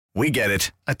We get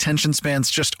it. Attention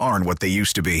spans just aren't what they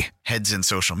used to be. Heads in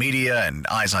social media and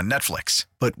eyes on Netflix.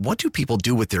 But what do people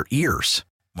do with their ears?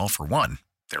 Well, for one,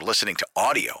 they're listening to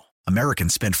audio.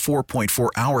 Americans spend 4.4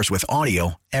 hours with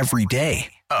audio every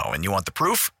day. Oh, and you want the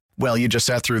proof? Well, you just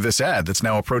sat through this ad that's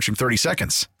now approaching 30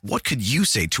 seconds. What could you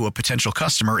say to a potential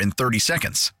customer in 30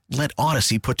 seconds? Let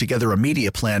Odyssey put together a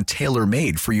media plan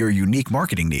tailor-made for your unique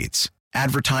marketing needs.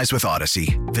 Advertise with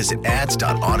Odyssey. Visit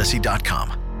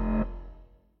ads.odyssey.com.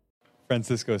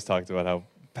 Francisco's talked about how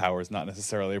power is not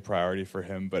necessarily a priority for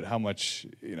him, but how much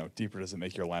deeper does it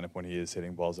make your lineup when he is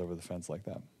hitting balls over the fence like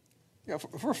that? Yeah,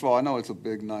 first of all, I know it's a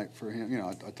big night for him.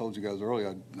 I told you guys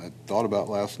earlier, I thought about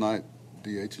last night,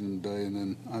 DHing today, and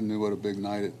then I knew what a big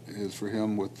night it is for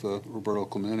him with Roberto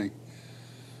Clemente.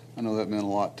 I know that meant a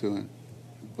lot to him,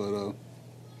 but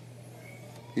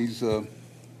he's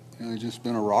just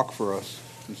been a rock for us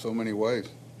in so many ways.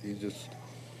 He's just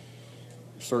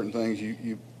certain things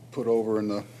you put over in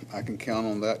the I can count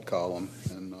on that column,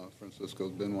 and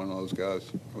Francisco's been one of those guys.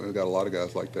 We've got a lot of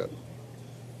guys like that.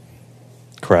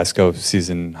 Carrasco,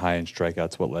 season high in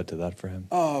strikeouts, what led to that for him?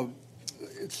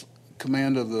 It's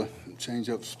command of the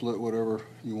change-up split, whatever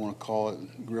you want to call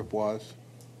it, grip-wise.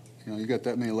 You got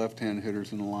that many left-hand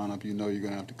hitters in the lineup, you're going to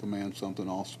have to command something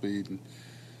off speed, and,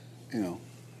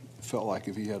 felt like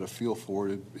if he had a feel for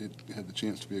it, it had the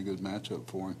chance to be a good matchup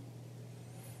for him.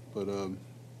 But,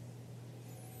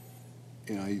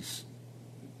 he's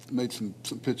made some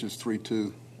pitches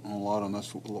 3-2 on a lot of them.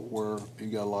 That's where he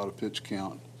got a lot of pitch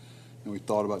count. And we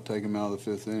thought about taking him out of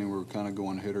the fifth inning. We were kind of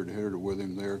going hitter to hitter with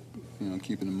him there,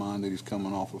 keeping in mind that he's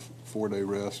coming off a 4-day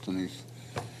rest, and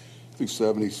he's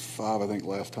 75, I think,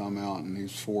 last time out, and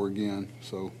he's 4 again.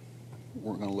 So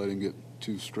weren't going to let him get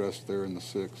too stressed there in the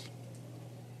sixth.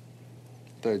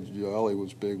 Joely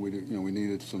was big. We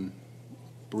needed some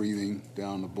breathing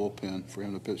down the bullpen for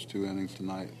him to pitch 2 innings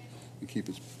tonight and keep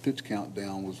his pitch count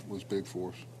down was big for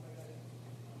us.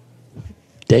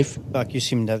 Dave? Buck,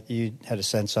 you had a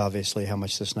sense, obviously, how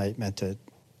much this night meant to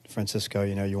Francisco.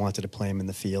 You wanted to play him in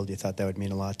the field. You thought that would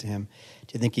mean a lot to him.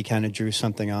 Do you think he kind of drew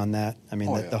something on that? I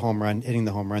mean, the home run, hitting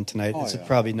the home run tonight, it's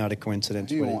probably not a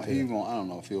coincidence. He won't, I don't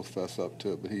know if he'll fess up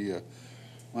to it, but he,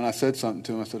 when I said something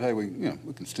to him, I said, hey, we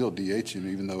can still DH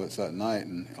him even though it's that night,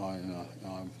 and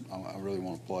I really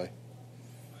want to play.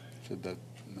 I said that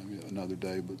maybe another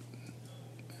day,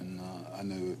 and I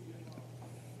knew it.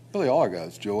 Really all our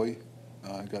guys, Joey,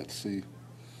 I got to see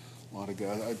a lot of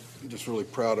guys. I'm just really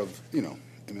proud of,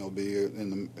 MLB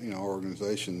and our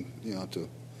organization,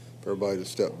 for everybody to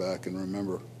step back and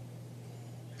remember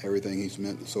everything he's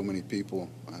meant to so many people.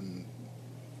 And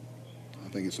I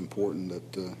think it's important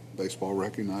that baseball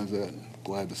recognize that. I'm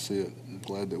glad to see it. I'm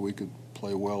glad that we could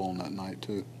play well on that night,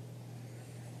 too.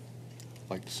 I'd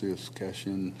like to see us cash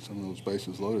in some of those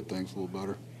bases loaded things a little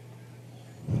better.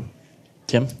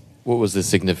 Tim? What was the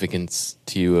significance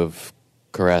to you of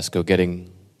Carrasco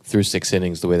getting through 6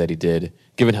 innings the way that he did,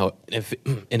 given how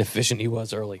inefficient he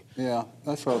was early? Yeah,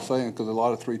 that's what I was saying, because a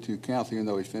lot of 3-2 counts, even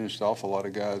though he finished off a lot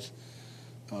of guys,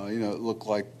 it looked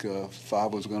like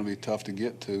 5 was going to be tough to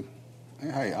get to.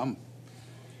 Hey,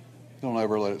 don't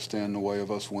ever let it stand in the way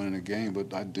of us winning a game,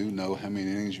 but I do know how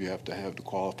many innings you have to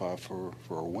qualify for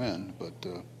a win. But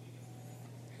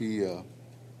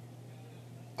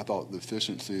I thought the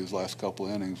efficiency his last couple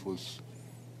of innings was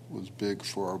big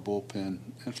for our bullpen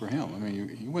and for him. I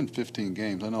mean, you win 15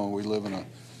 games. I know we live in a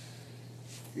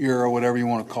era, whatever you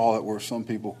want to call it, where some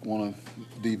people want to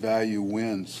devalue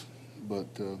wins, but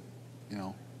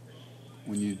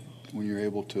when you're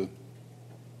able to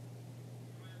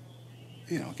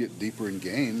get deeper in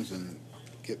games and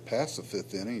get past the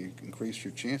 5th inning, you increase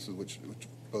your chances, which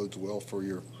bodes well for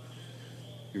your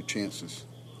chances.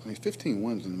 I mean, 15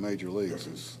 wins in the major leagues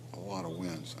is a lot of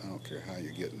wins. I don't care how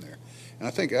you get in there. And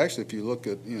I think actually if you look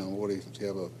at, what you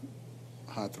have a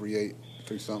high 3.8,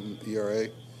 3-something ERA,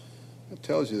 it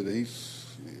tells you that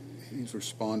he's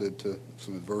responded to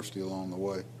some adversity along the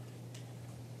way.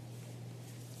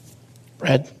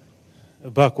 Brad?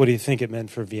 Buck, what do you think it meant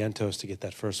for Vientos to get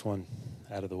that first one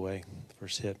out of the way,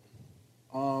 first hit?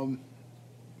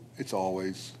 It's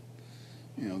always,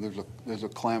 there's a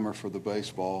clamor for the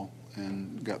baseball,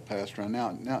 and got passed around.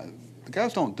 Now the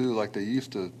guys don't do like they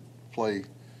used to play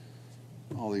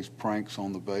all these pranks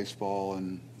on the baseball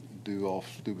and do all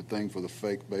stupid things for the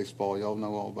fake baseball. Y'all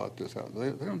know all about this.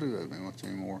 They don't do that much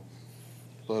anymore.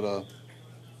 But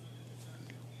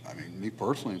I mean, me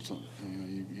personally,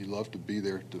 you love to be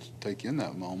there to take in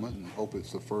that moment and hope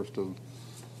it's the first of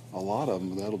a lot of them.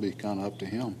 But that'll be kind of up to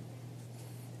him.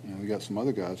 We got some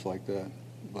other guys like that,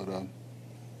 but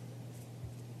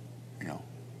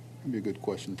it'd be a good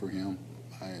question for him.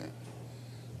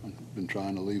 I've been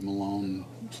trying to leave him alone,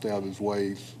 stay out of his way.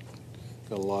 He's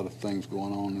got a lot of things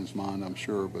going on in his mind, I'm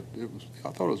sure, but I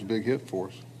thought it was a big hit for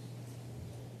us.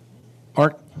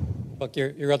 Mark? Look,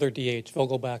 your other DH,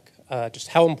 Vogelbach, just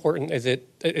how important is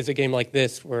a game like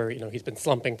this where, he's been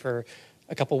slumping for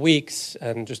a couple weeks,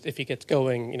 and just if he gets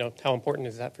going, how important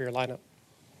is that for your lineup?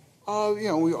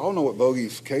 We all know what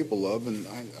Bogey's capable of, and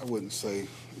I wouldn't say,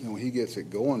 when he gets it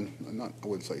going, I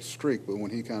wouldn't say streak, but when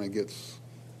he kind of gets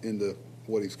into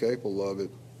what he's capable of,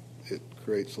 it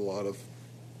creates a lot of,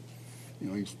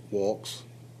 he walks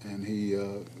and he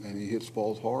hits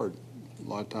balls hard. A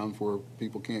lot of times where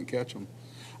people can't catch them.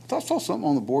 I saw something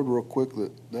on the board real quick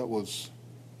that was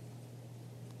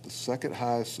the second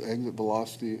highest exit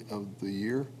velocity of the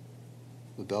year,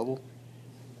 the double.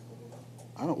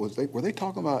 Were they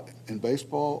talking about in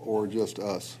baseball or just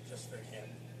us? Just for him,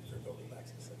 for Vogelbach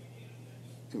specifically.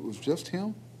 It was just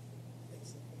him?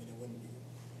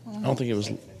 I don't think it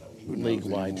was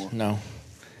league-wide, no.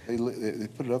 They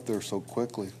put it up there so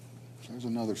quickly. There's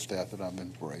another stat that I've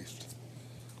embraced.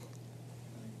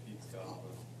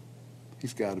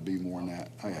 He's got to be more than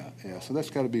that. Oh, yeah. So that's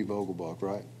got to be Vogelbach,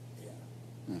 right?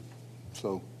 Yeah.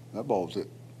 So that ball's it.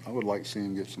 I would like to see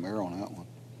him get some air on that one.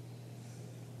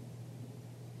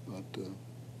 But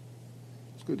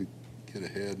it's good to get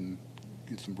ahead and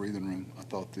get some breathing room. I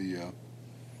thought the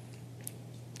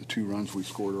 2 runs we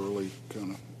scored early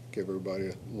kind of gave everybody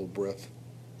a little breath.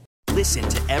 Listen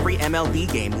to every MLB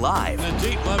game live. In the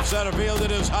deep left center field,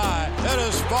 it is high, it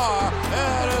is far,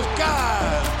 it is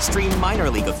gone. Stream minor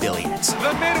league affiliates.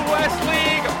 The Midwest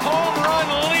League home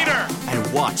run leader.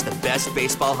 And watch the best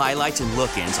baseball highlights and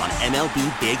look-ins on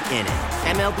MLB Big Inning.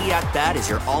 MLB At Bat is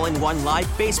your all-in-one live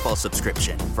baseball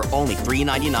subscription for only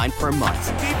 $3.99 per month.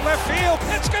 Deep left field,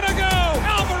 it's gonna go.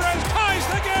 Alvarez ties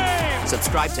the game.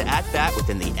 Subscribe to At Bat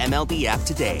within the MLB app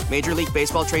today. Major League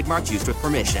Baseball trademarks used with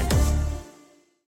permission.